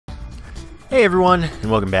Hey everyone,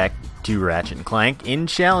 and welcome back to Ratchet Clank in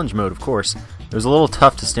challenge mode, of course. It was a little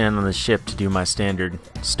tough to stand on the ship to do my standard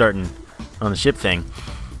starting on the ship thing.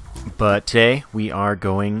 But today we are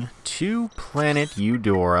going to planet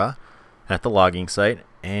Eudora at the logging site,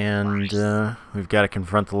 and we've got to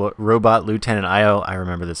confront the robot Lieutenant Io. I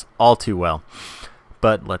remember this all too well.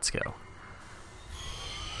 But let's go.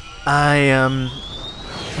 I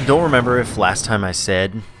don't remember if last time I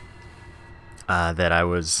said that I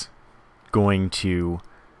was going to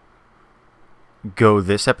go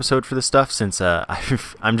this episode for this stuff, since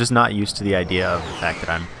I'm just not used to the idea of the fact that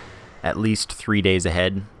I'm at least 3 days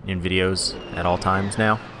ahead in videos at all times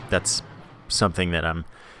now. That's something that I'm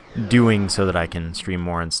doing so that I can stream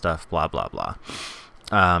more and stuff, blah blah blah.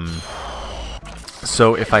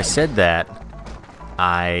 So if I said that,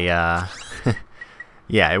 yeah,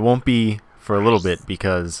 it won't be for a little bit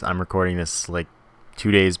because I'm recording this like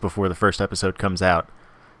 2 days before the first episode comes out.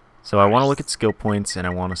 So I want to look at skill points, and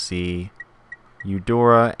I want to see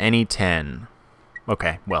Eudora, any 10.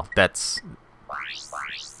 Okay, well, that's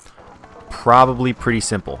probably pretty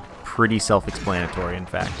simple. Pretty self-explanatory, in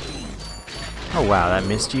fact. Oh, wow, that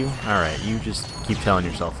missed you? Alright, you just keep telling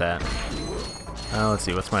yourself that. Let's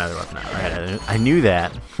see, what's my other weapon? Alright, I knew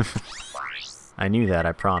that. I knew that,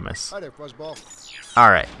 I promise.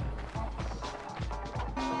 Alright.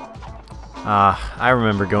 I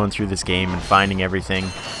remember going through this game and finding everything.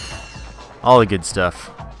 All the good stuff.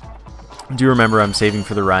 Do remember I'm saving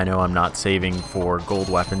for the Rhino. I'm not saving for gold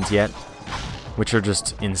weapons yet, which are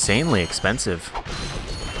just insanely expensive.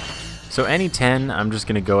 So any 10, I'm just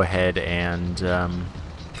going to go ahead and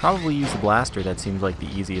probably use the blaster. That seems like the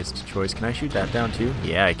easiest choice. Can I shoot that down too?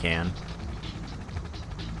 Yeah, I can.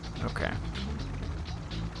 Okay.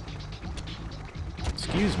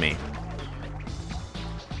 Excuse me.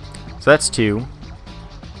 So that's 2.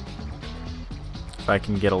 If I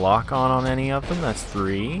can get a lock on any of them, that's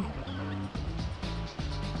 3.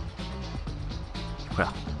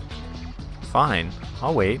 Well, fine.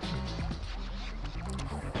 I'll wait.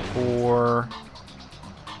 4,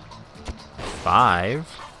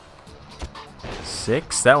 5,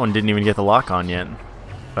 6. That one didn't even get the lock on yet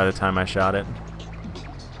by the time I shot it.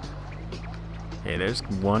 Okay, there's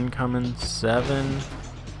 1 coming. 7.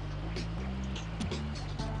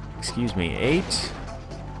 Excuse me, 8.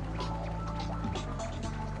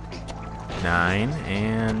 9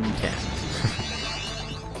 and 10.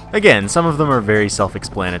 Again, some of them are very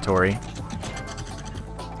self-explanatory.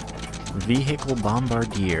 Vehicle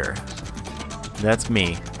Bombardier. That's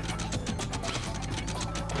me.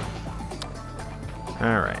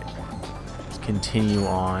 Alright. Let's continue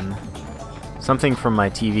on. Something from my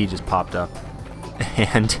TV just popped up,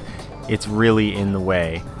 and it's really in the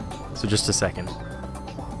way. So just a second.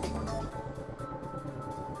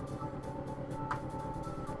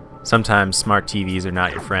 Sometimes smart TVs are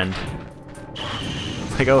not your friend.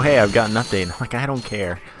 It's like, oh hey, I've got an update. I'm like, I don't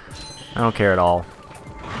care. I don't care at all.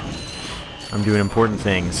 I'm doing important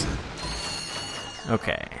things.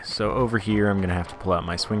 Okay, so over here I'm gonna have to pull out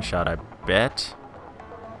my swing shot, I bet.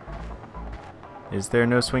 Is there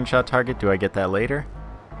no swing shot target? Do I get that later?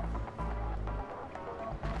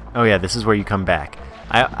 Oh yeah, this is where you come back.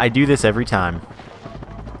 I do this every time.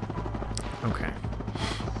 Okay.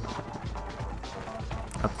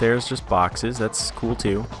 Up there's just boxes. That's cool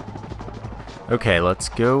too. Okay, let's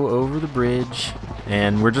go over the bridge.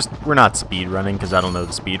 And we're not speed running because I don't know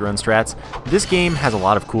the speed run strats. This game has a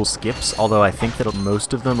lot of cool skips, although I think that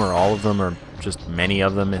most of them or all of them, or just many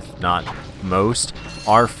of them, if not most,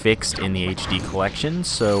 are fixed in the HD collection.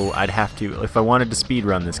 So I'd have to, if I wanted to speed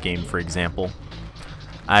run this game, for example,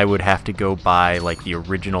 I would have to go buy like the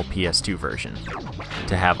original PS2 version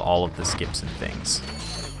to have all of the skips and things.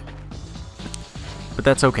 But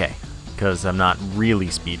that's okay, because I'm not really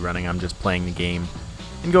speedrunning, I'm just playing the game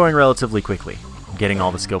and going relatively quickly, getting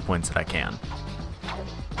all the skill points that I can.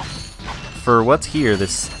 For what's here,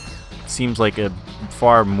 this seems like a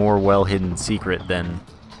far more well-hidden secret than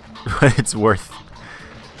it's worth.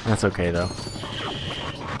 That's okay, though.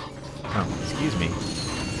 Oh, excuse me.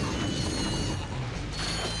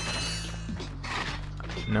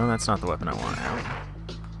 No, that's not the weapon I want. Out.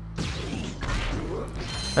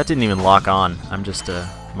 That didn't even lock on. I'm just a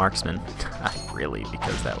marksman. Really,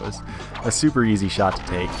 because that was a super easy shot to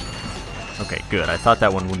take. Okay, good. I thought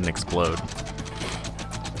that one wouldn't explode.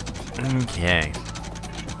 Okay.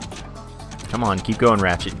 Come on, keep going,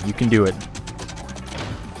 Ratchet. You can do it.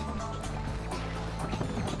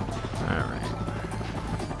 Alright.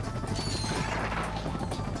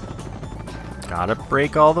 Gotta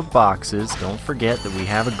break all the boxes. Don't forget that we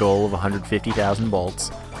have a goal of 150,000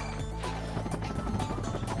 bolts.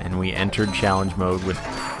 And we entered challenge mode with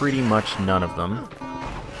pretty much none of them.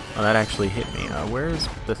 Oh, that actually hit me. Where's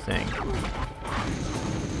the thing?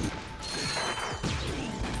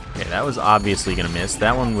 Okay, that was obviously gonna miss.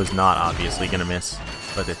 That one was not obviously gonna miss,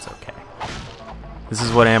 but it's okay. This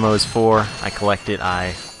is what ammo is for. I collect it,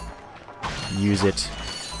 I use it.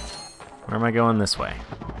 Where am I going? This way?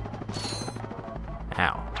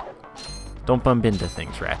 Ow. Don't bump into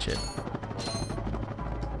things, Ratchet.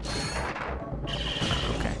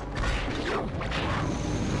 Okay.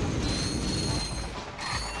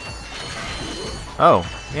 Oh,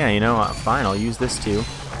 yeah, you know, fine, I'll use this too.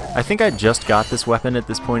 I think I just got this weapon at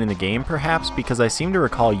this point in the game, perhaps, because I seem to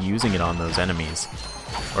recall using it on those enemies.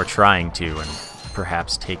 Or trying to, and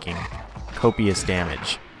perhaps taking copious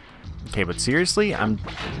damage. Okay, but seriously, I'm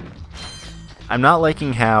not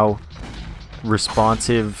liking how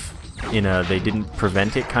responsive in a they didn't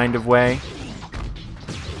prevent it kind of way.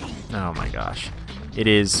 Oh my gosh. It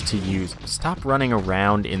is to use... Stop running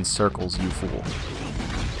around in circles, you fool.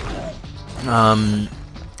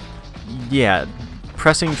 Yeah,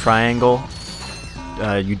 pressing triangle,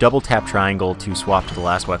 you double tap triangle to swap to the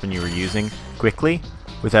last weapon you were using quickly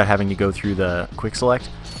without having to go through the quick select,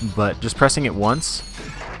 but just pressing it once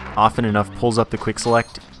often enough pulls up the quick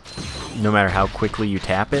select no matter how quickly you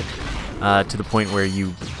tap it to the point where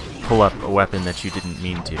you pull up a weapon that you didn't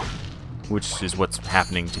mean to, which is what's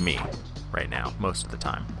happening to me right now most of the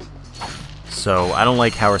time. So I don't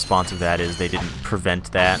like how responsive that is. They didn't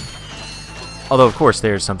prevent that. Although, of course,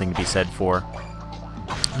 there's something to be said for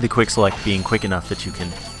the quick select being quick enough that you can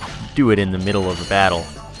do it in the middle of a battle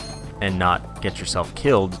and not get yourself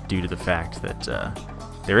killed due to the fact that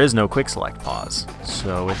there is no quick select pause.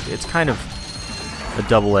 So it's kind of a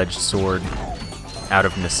double-edged sword out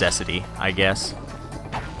of necessity, I guess.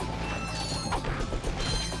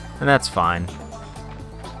 And that's fine.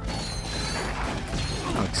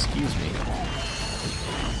 Oh, excuse me.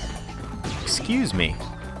 Excuse me.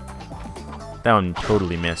 That one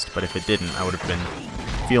totally missed, but if it didn't, I would have been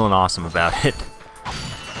feeling awesome about it.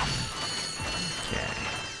 Okay.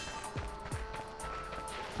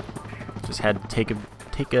 Just had to take a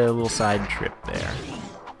little side trip there.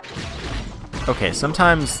 Okay,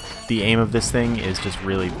 sometimes the aim of this thing is just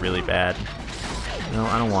really, really bad. No,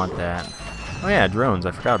 I don't want that. Oh yeah, drones.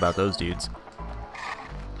 I forgot about those dudes.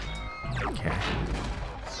 Okay.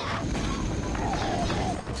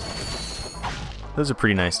 Those are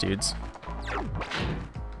pretty nice dudes.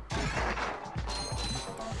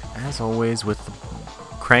 As always, with the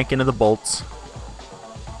cranking of the bolts.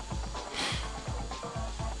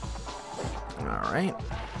 Alright.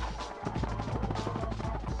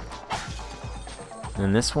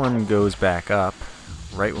 And this one goes back up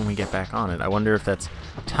right when we get back on it. I wonder if that's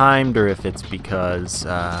timed or if it's because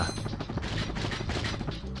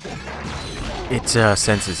it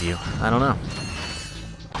senses you. I don't know.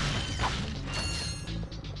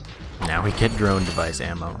 Now we get drone device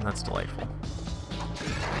ammo. That's delightful.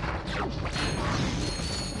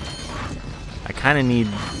 I kind of need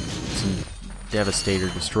some Devastator,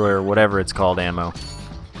 Destroyer, whatever it's called ammo.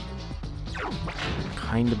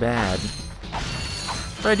 Kinda bad.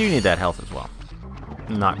 But I do need that health as well.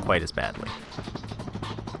 Not quite as badly.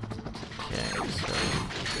 Okay, so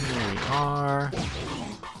here we are.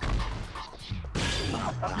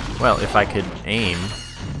 Well, if I could aim.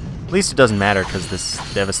 At least it doesn't matter because this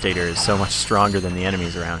Devastator is so much stronger than the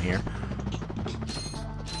enemies around here.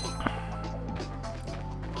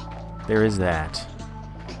 There is that.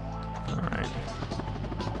 Alright.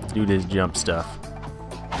 Do this jump stuff.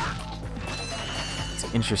 It's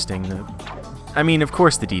interesting that... I mean, of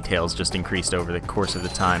course the details just increased over the course of the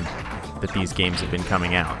time that these games have been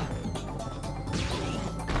coming out.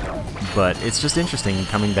 But it's just interesting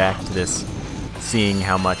coming back to this, seeing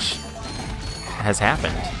how much has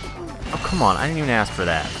happened. Oh, come on, I didn't even ask for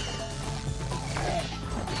that.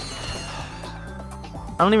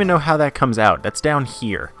 I don't even know how that comes out. That's down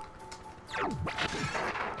here.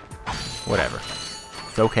 Whatever.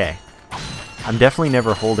 It's okay. I'm definitely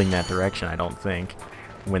never holding that direction, I don't think,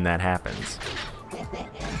 when that happens.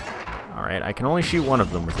 Alright, I can only shoot one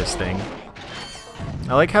of them with this thing.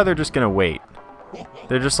 I like how they're just gonna wait.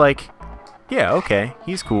 They're just like, yeah, okay,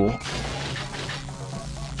 he's cool.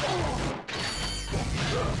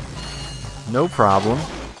 No problem.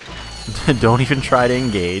 Don't even try to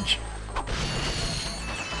engage.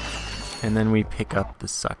 And then we pick up the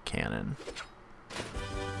suck cannon.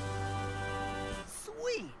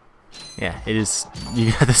 Sweet. Yeah, it is.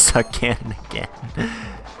 You got the suck cannon again.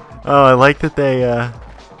 Oh, I like that they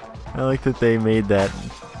made that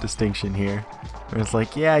distinction here. Where it's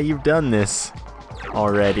like, yeah, you've done this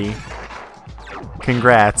already.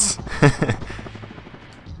 Congrats.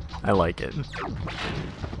 I like it.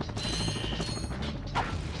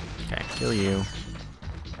 Okay, kill you.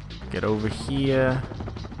 Get over here.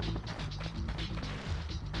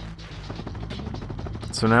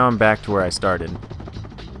 So now I'm back to where I started.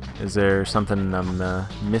 Is there something I'm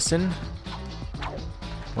missing?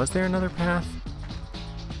 Was there another path?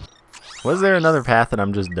 Was there another path and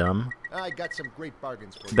I'm just dumb? I got some great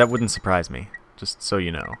bargains for you. That wouldn't surprise me, just so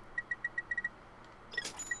you know.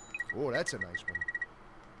 Oh, that's a nice one.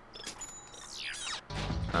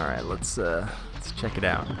 Alright, let's check it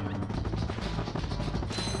out.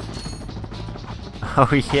 Oh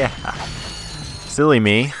yeah. Silly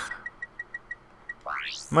me.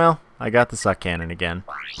 Well, I got the suck cannon again.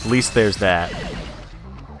 At least there's that.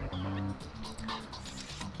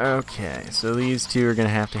 Okay, so these two are going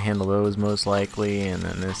to have to handle those most likely, and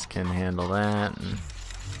then this can handle that. And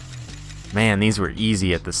man, these were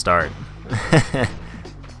easy at the start.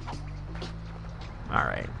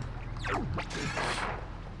 Alright.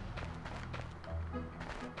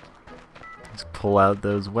 Let's pull out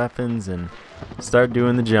those weapons and start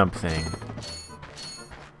doing the jump thing.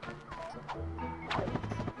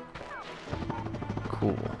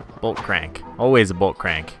 Cool. Bolt crank. Always a bolt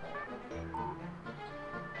crank.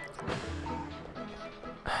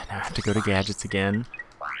 Now I have to go to gadgets again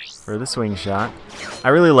for the swing shot. I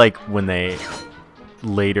really like when they,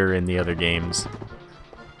 later in the other games,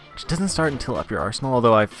 which doesn't start until Up Your Arsenal,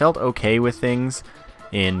 although I felt okay with things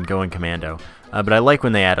in Going Commando. But I like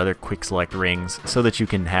when they add other quick select rings so that you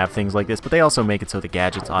can have things like this, but they also make it so the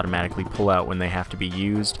gadgets automatically pull out when they have to be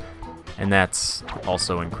used, and that's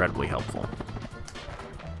also incredibly helpful.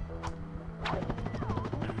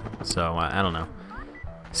 So, I don't know.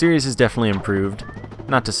 Series has definitely improved.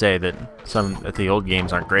 Not to say that that the old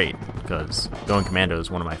games aren't great, because Going Commando is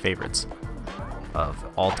one of my favorites of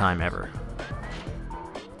all time ever.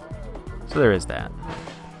 So there is that.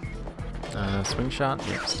 Swing shot,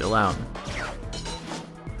 yep, still out.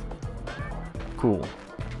 Cool.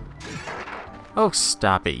 Oh,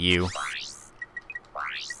 stop it, you.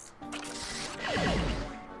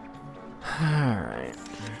 Alright.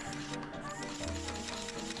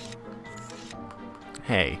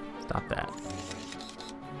 Hey, stop that.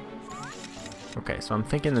 Okay, so I'm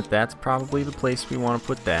thinking that that's probably the place we want to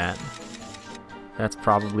put that. That's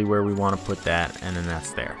probably where we want to put that, and then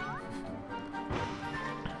that's there.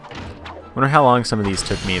 Wonder how long some of these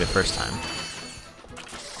took me the first time.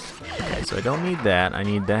 Okay, so I don't need that. I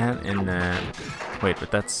need that and that. Wait,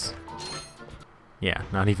 but that's... Yeah,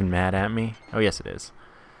 not even mad at me? Oh, yes it is.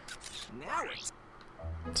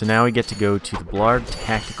 So now we get to go to the Blarg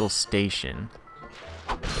Tactical Station.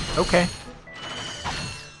 Okay.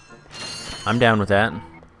 I'm down with that.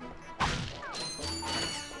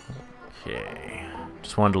 Okay.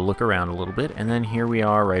 Just wanted to look around a little bit, and then here we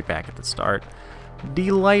are right back at the start.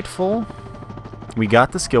 Delightful. We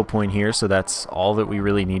got the skill point here, so that's all that we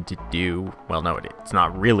really need to do. Well, no, it's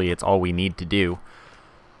not really. It's all we need to do.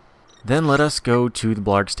 Then let us go to the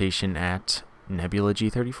Blarg Station at Nebula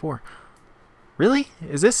G34. Really?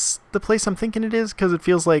 Is this the place I'm thinking it is? Because it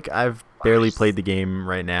feels like I've barely played the game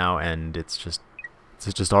right now, and it's just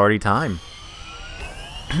already time.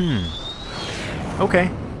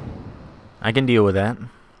 Okay. I can deal with that.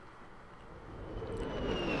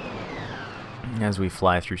 As we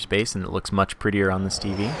fly through space, and it looks much prettier on this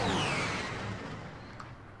TV.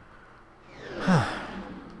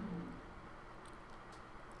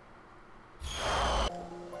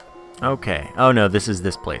 Okay. Oh no, this is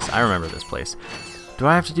this place. I remember this place. Do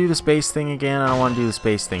I have to do the space thing again? I don't want to do the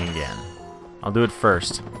space thing again. I'll do it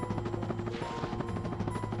first.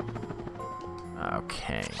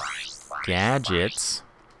 Okay. Gadgets.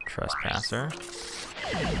 Trespasser.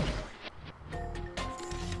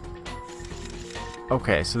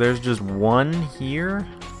 Okay, so there's just one here.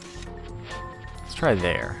 Let's try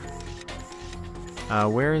there.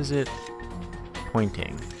 Where is it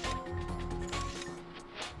pointing?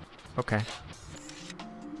 Okay.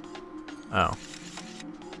 Oh.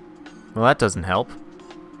 Well, that doesn't help.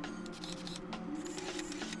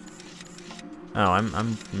 Oh,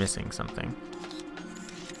 I'm missing something.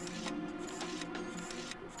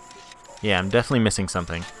 Yeah, I'm definitely missing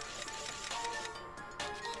something.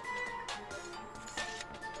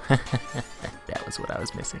 That was what I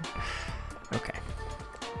was missing. Okay.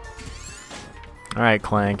 Alright,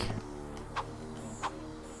 Clank.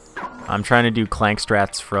 I'm trying to do Clank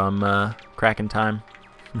strats from Kraken Time,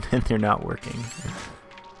 and they're not working.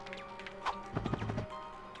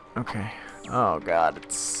 Okay. Oh god,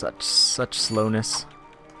 it's such slowness.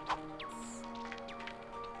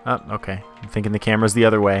 Oh, okay. I'm thinking the camera's the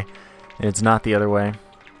other way. It's not the other way.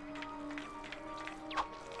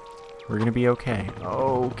 We're gonna be okay.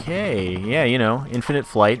 Okay, yeah, you know, infinite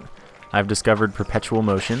flight. I've discovered perpetual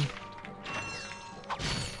motion.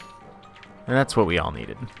 And that's what we all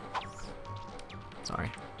needed.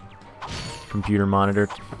 Sorry. Computer monitor.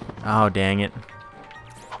 Oh, dang it.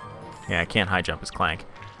 Yeah, I can't high jump as Clank.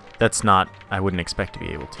 That's not... I wouldn't expect to be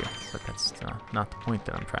able to. But that's not the point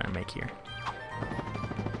that I'm trying to make here.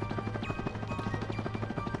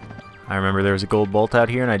 I remember there was a gold bolt out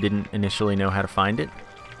here and I didn't initially know how to find it.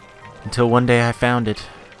 Until one day I found it.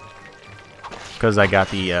 Because I got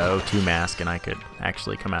the O2 mask and I could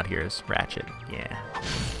actually come out here as Ratchet. Yeah.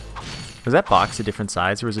 Was that box a different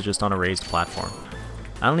size or was it just on a raised platform?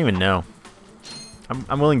 I don't even know.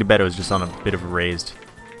 I'm willing to bet it was just on a bit of a raised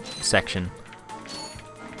section.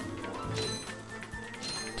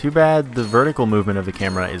 Too bad the vertical movement of the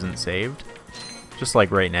camera isn't saved. Just like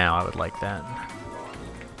right now, I would like that.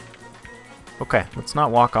 Okay, let's not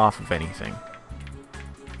walk off of anything.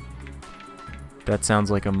 That sounds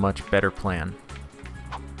like a much better plan.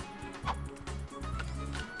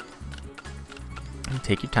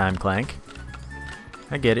 Take your time, Clank.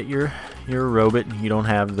 I get it, you're a robot, you don't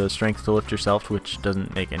have the strength to lift yourself, which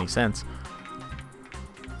doesn't make any sense.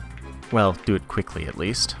 Well, do it quickly at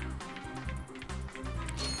least.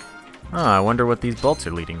 Oh, I wonder what these bolts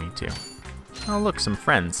are leading me to. Oh look, some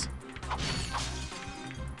friends.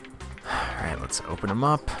 Alright, let's open them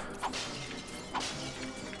up.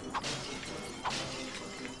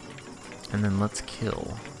 And then let's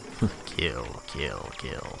kill. Kill, kill,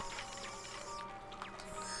 kill.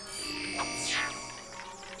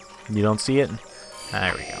 You don't see it?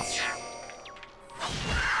 There we go.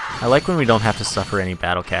 I like when we don't have to suffer any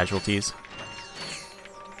battle casualties.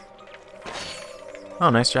 Oh,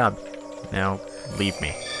 nice job. Now, leave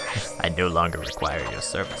me. I no longer require your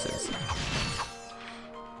services.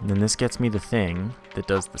 And then this gets me the thing that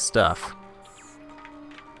does the stuff.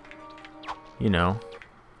 You know.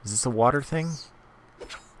 Is this a water thing?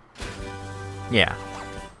 Yeah.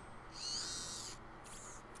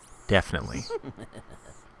 Definitely.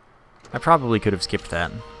 I probably could have skipped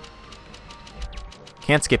that.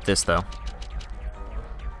 Can't skip this, though.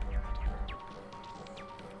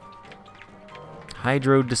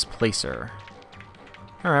 Hydro Displacer.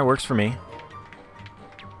 Alright, works for me.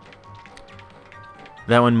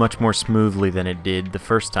 That went much more smoothly than it did the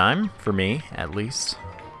first time, for me, at least.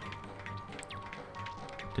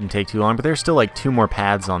 Didn't take too long, but there's still like 2 more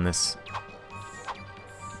paths on this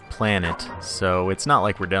planet, so it's not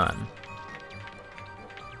like we're done.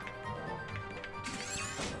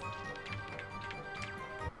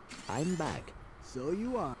 I'm back. So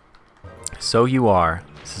you are. So you are.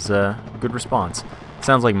 This is a good response.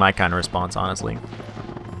 Sounds like my kind of response, honestly.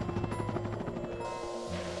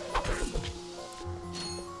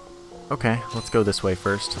 Okay, let's go this way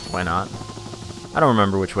first. Why not? I don't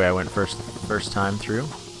remember which way I went first time through.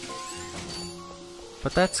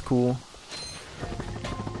 But that's cool.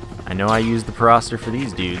 I know I used the Peroster for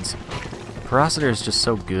these dudes. The Peroster is just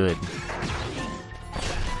so good.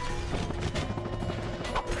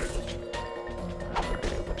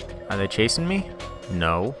 Are they chasing me?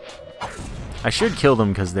 No. I should kill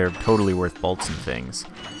them because they're totally worth bolts and things.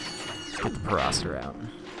 Let's get the Peroster out.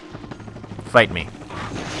 Fight me.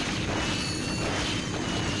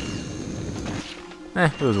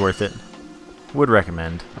 It was worth it. Would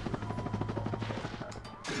recommend.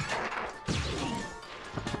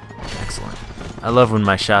 Excellent. I love when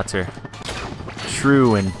my shots are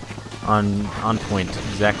true and on point,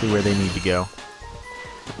 exactly where they need to go.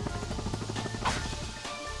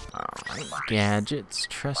 Alright, gadgets,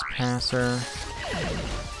 trespasser.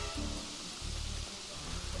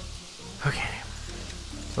 Okay.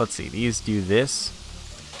 Let's see, these do this.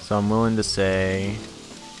 So I'm willing to say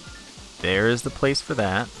there is the place for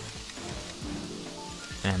that.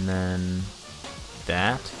 And then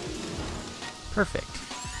that. Perfect.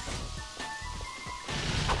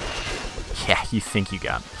 Yeah, you think you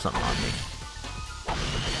got something on me.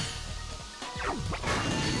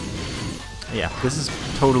 Yeah, this is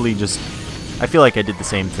totally just... I feel like I did the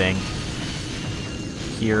same thing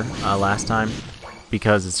here last time,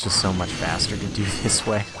 because it's just so much faster to do this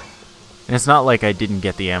way. And it's not like I didn't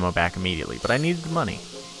get the ammo back immediately, but I needed the money.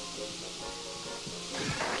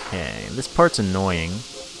 Okay, this part's annoying.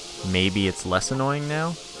 Maybe it's less annoying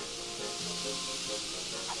now?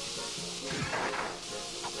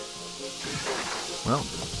 Well,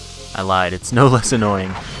 I lied. It's no less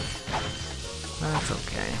annoying. That's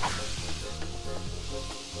okay.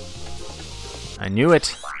 I knew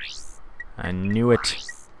it. I knew it.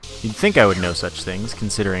 You'd think I would know such things,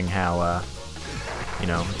 considering how, you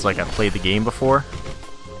know, it's like I've played the game before.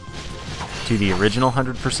 To the original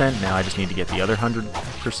 100%, now I just need to get the other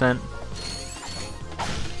 100%.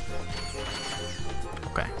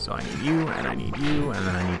 So I need you, and I need you, and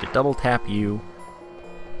then I need to double tap you.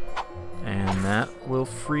 And that will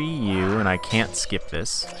free you, and I can't skip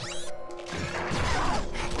this.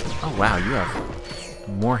 Oh wow, you have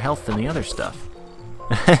more health than the other stuff.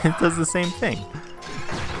 It does the same thing.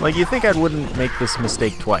 Like, you'd think I wouldn't make this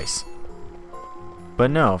mistake twice. But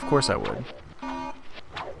no, of course I would.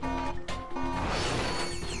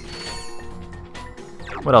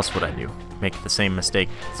 What else would I do? Make the same mistake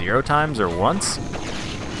 0 times or once?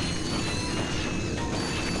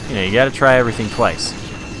 You know, you gotta try everything twice.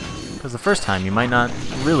 Because the first time you might not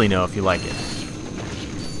really know if you like it.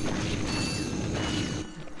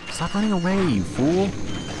 Stop running away, you fool!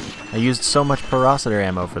 I used so much Parositor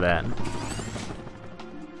ammo for that.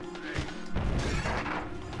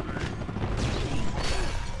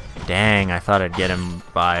 Dang, I thought I'd get him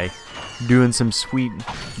by doing some sweet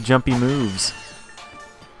jumpy moves.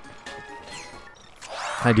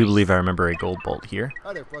 I do believe I remember a gold bolt here.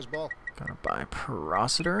 Hi there, Fuzzball. Gotta buy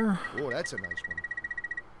Parositor. Oh, that's a nice one.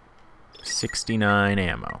 69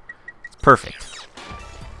 ammo. It's perfect.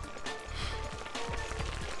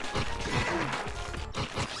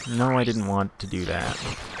 No, I didn't want to do that.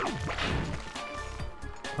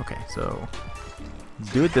 Okay, so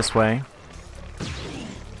let's do it this way.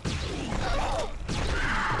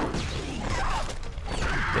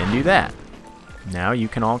 Then do that. Now you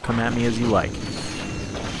can all come at me as you like.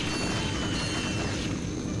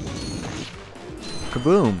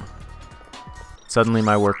 Kaboom! Suddenly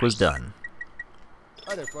my work was done.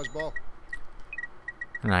 Hi there, Fuzzball.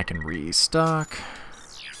 And I can restock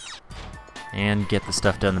and get the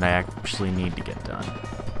stuff done that I actually need to get done.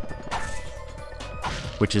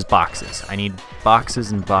 Which is boxes. I need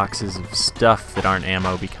boxes and boxes of stuff that aren't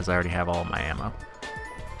ammo because I already have all my ammo.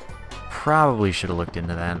 Probably should have looked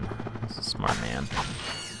into that. This is a smart man.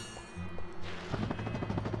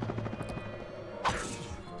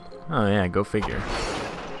 Oh yeah, go figure.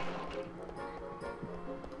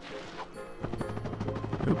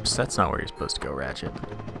 Oops, that's not where you're supposed to go, Ratchet.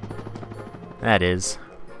 That is.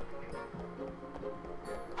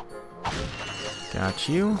 Got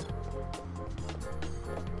you.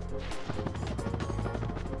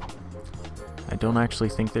 I don't actually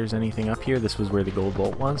think there's anything up here. This was where the gold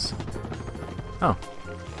bolt was. Oh.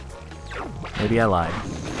 Maybe I lied.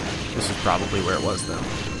 This is probably where it was, though.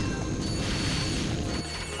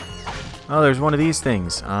 Oh, there's one of these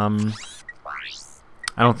things. I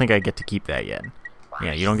don't think I get to keep that yet.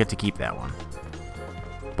 Yeah, you don't get to keep that one.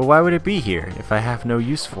 But why would it be here if I have no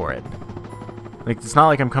use for it? Like, it's not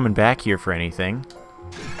like I'm coming back here for anything.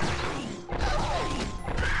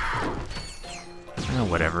 Oh,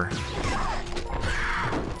 whatever.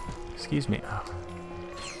 Excuse me. Oh.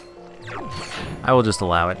 I will just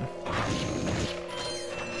allow it.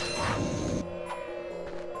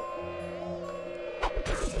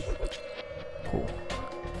 Cool.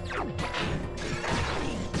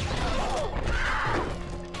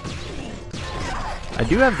 I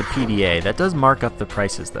do have the PDA. That does mark up the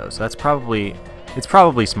prices, though, so that's probably... It's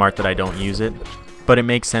probably smart that I don't use it, but it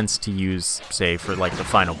makes sense to use, say, for like the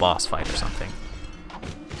final boss fight or something.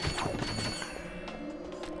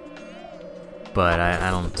 But I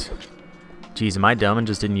don't... Geez, am I dumb and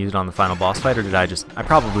just didn't use it on the final boss fight, or did I just... I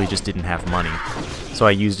probably just didn't have money, so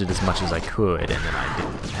I used it as much as I could, and then I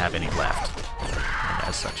didn't have any left, and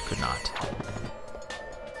as such could not.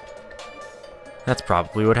 That's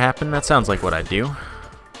probably what happened. That sounds like what I'd do.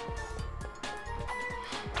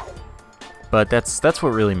 But that's what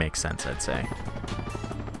really makes sense, I'd say.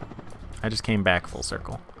 I just came back full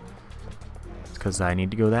circle. It's because I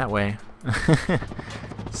need to go that way.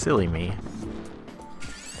 Silly me.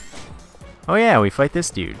 Oh yeah, we fight this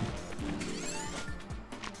dude.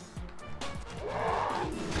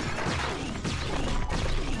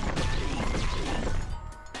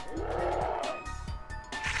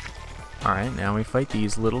 Alright, now we fight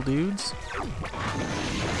these little dudes.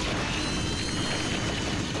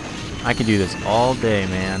 I could do this all day,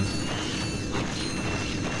 man.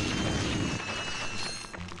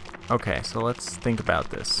 Okay, so let's think about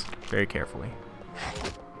this very carefully.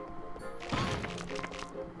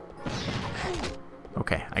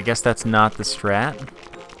 Okay, I guess that's not the strat.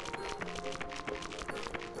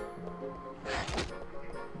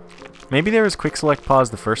 Maybe there was quick select pause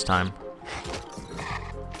the first time.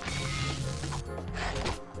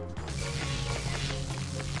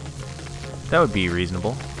 That would be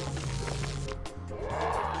reasonable.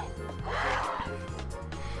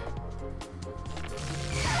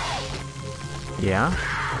 Yeah.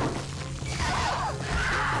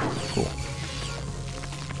 Cool.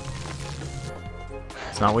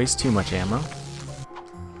 Let's not waste too much ammo.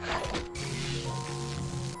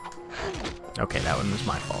 Okay, that one was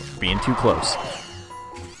my fault. Being too close.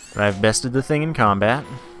 But I've bested the thing in combat.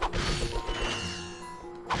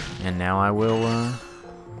 And now I will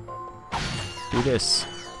do this.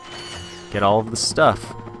 Get all of the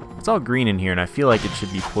stuff. It's all green in here, and I feel like it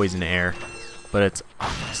should be poison air. But it's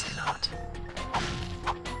obviously not.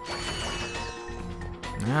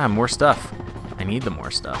 Ah, more stuff. I need the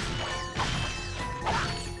more stuff.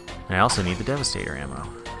 And I also need the Devastator ammo.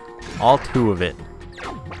 All 2 of it.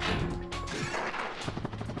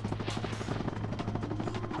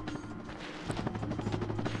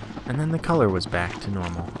 And then the color was back to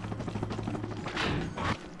normal.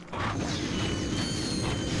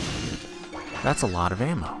 That's a lot of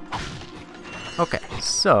ammo. Okay,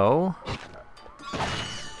 so...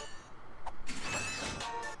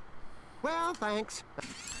 Well, thanks.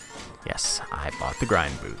 Yes, I bought the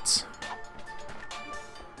grind boots.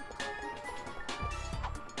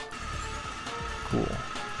 Cool.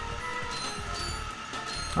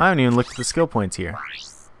 I haven't even looked at the skill points here.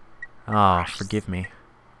 Oh, forgive me.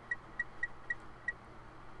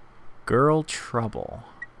 Girl trouble.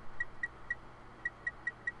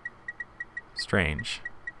 Strange.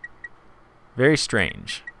 Very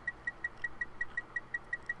strange.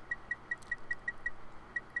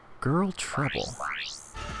 Girl trouble.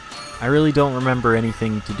 I really don't remember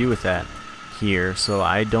anything to do with that here, so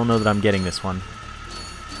I don't know that I'm getting this one.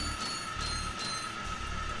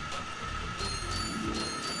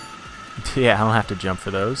 Yeah, I don't have to jump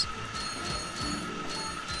for those.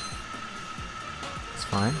 It's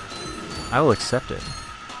fine. I will accept it.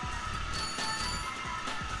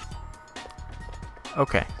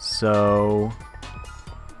 Okay, so...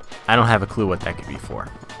 I don't have a clue what that could be for.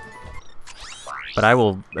 But I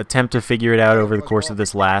will attempt to figure it out over the course of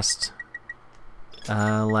this last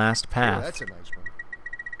Oh, path. that's a nice one.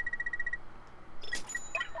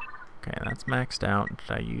 Okay, that's maxed out.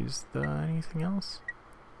 Did I use anything else?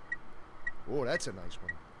 Oh, that's a nice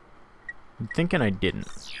one. I'm thinking I didn't.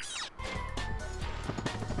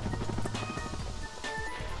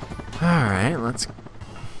 Alright, let's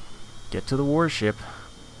get to the warship.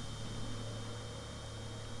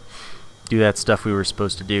 Do that stuff we were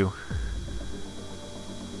supposed to do.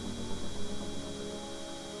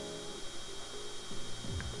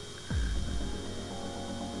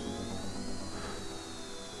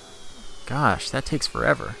 Gosh, that takes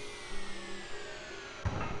forever.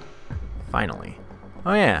 Finally.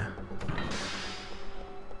 Oh yeah.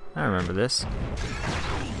 I remember this.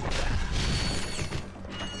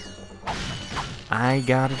 I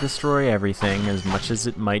gotta destroy everything, as much as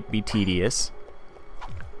it might be tedious.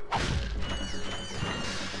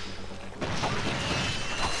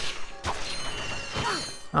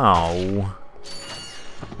 Oh.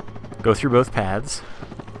 Go through both paths.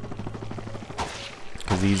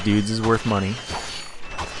 Because these dudes is worth money.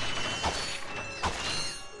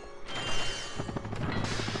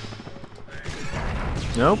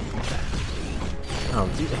 Nope.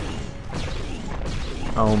 Oh, dude.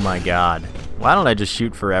 Oh my god. Why don't I just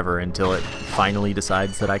shoot forever until it finally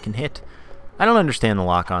decides that I can hit? I don't understand the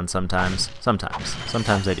lock-on sometimes.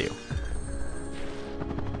 Sometimes I do.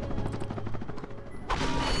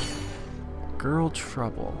 Girl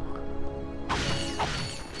trouble.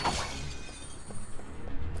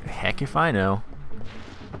 Heck if I know.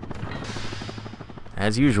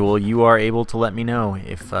 As usual, you are able to let me know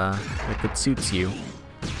if it suits you.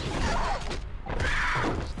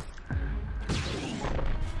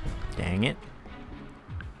 Dang it.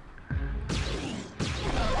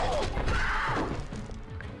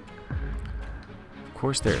 Of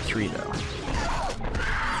course there are 3 though.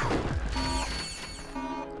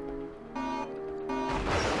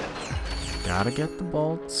 Gotta get the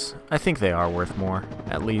bolts. I think they are worth more,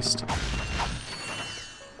 at least.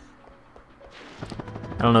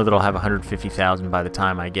 I don't know that I'll have 150,000 by the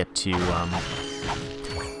time I get to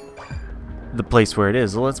the place where it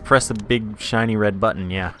is. Let's press the big shiny red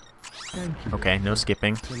button, yeah. Okay, no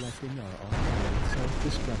skipping.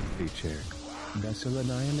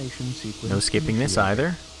 No skipping this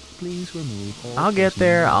either. I'll get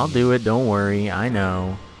there, I'll do it, don't worry, I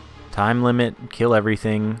know. Time limit, kill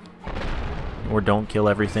everything. Or don't kill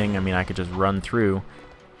everything. I mean, I could just run through.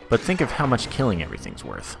 But think of how much killing everything's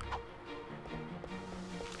worth.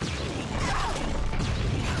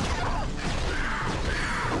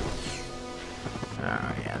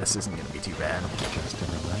 Oh, yeah, this isn't going to be too bad. Just a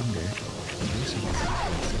reminder.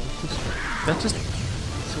 That just...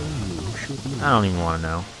 I don't even want to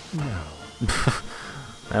know. No.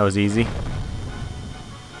 That was easy.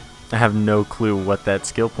 I have no clue what that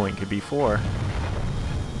skill point could be for.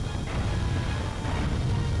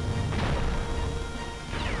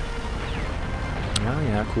 Oh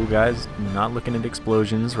yeah, Yeah, cool guys. Not looking at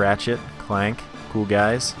explosions. Ratchet, Clank, cool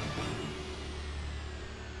guys.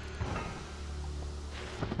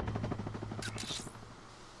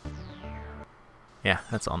 Yeah,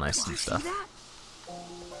 that's all nice and stuff.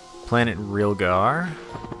 Planet Rilgar.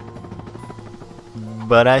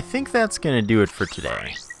 But I think that's gonna do it for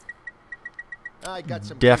today. I got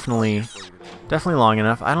some Definitely long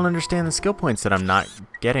enough. I don't understand the skill points that I'm not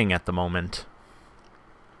getting at the moment.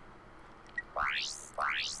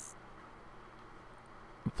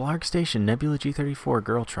 Blarg Station, Nebula G34,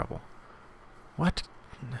 Girl Trouble. What?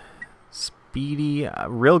 Speedy...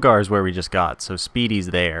 Rilgar is where we just got, so Speedy's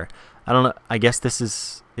there. I don't know, I guess this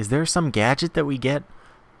is there some gadget that we get?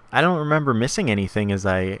 I don't remember missing anything as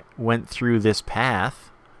I went through this path,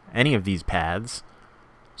 any of these paths.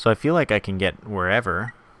 So I feel like I can get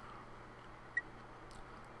wherever.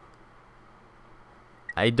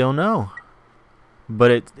 I don't know.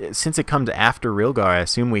 But since it comes after Rilgar, I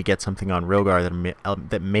assume we get something on Rilgar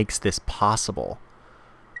that makes this possible.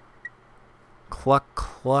 Cluck,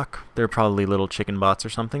 cluck. They're probably little chicken bots or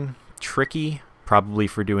something. Tricky, probably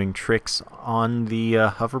for doing tricks on the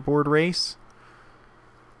hoverboard race.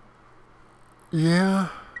 Yeah.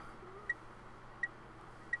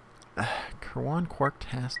 Kerwan,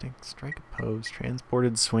 Quark-tastic, strike a pose,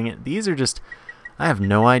 transported, swing it. These are just... I have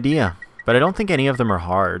no idea. But I don't think any of them are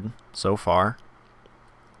hard so far.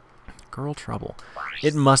 Girl Trouble.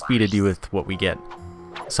 It must be to do with what we get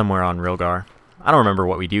somewhere on Rilgar. I don't remember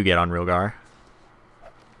what we do get on Rilgar.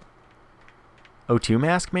 O2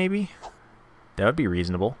 mask, maybe? That would be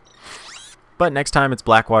reasonable. But next time it's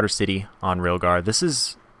Blackwater City on Rilgar. This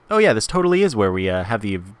is... Oh yeah, this totally is where we have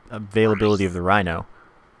the availability of the Rhino.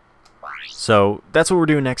 So that's what we're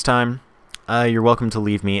doing next time. You're welcome to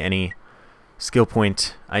leave me any skill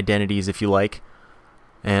point identities if you like.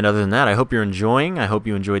 And other than that, I hope you're enjoying. I hope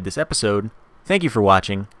you enjoyed this episode. Thank you for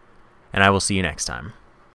watching, and I will see you next time.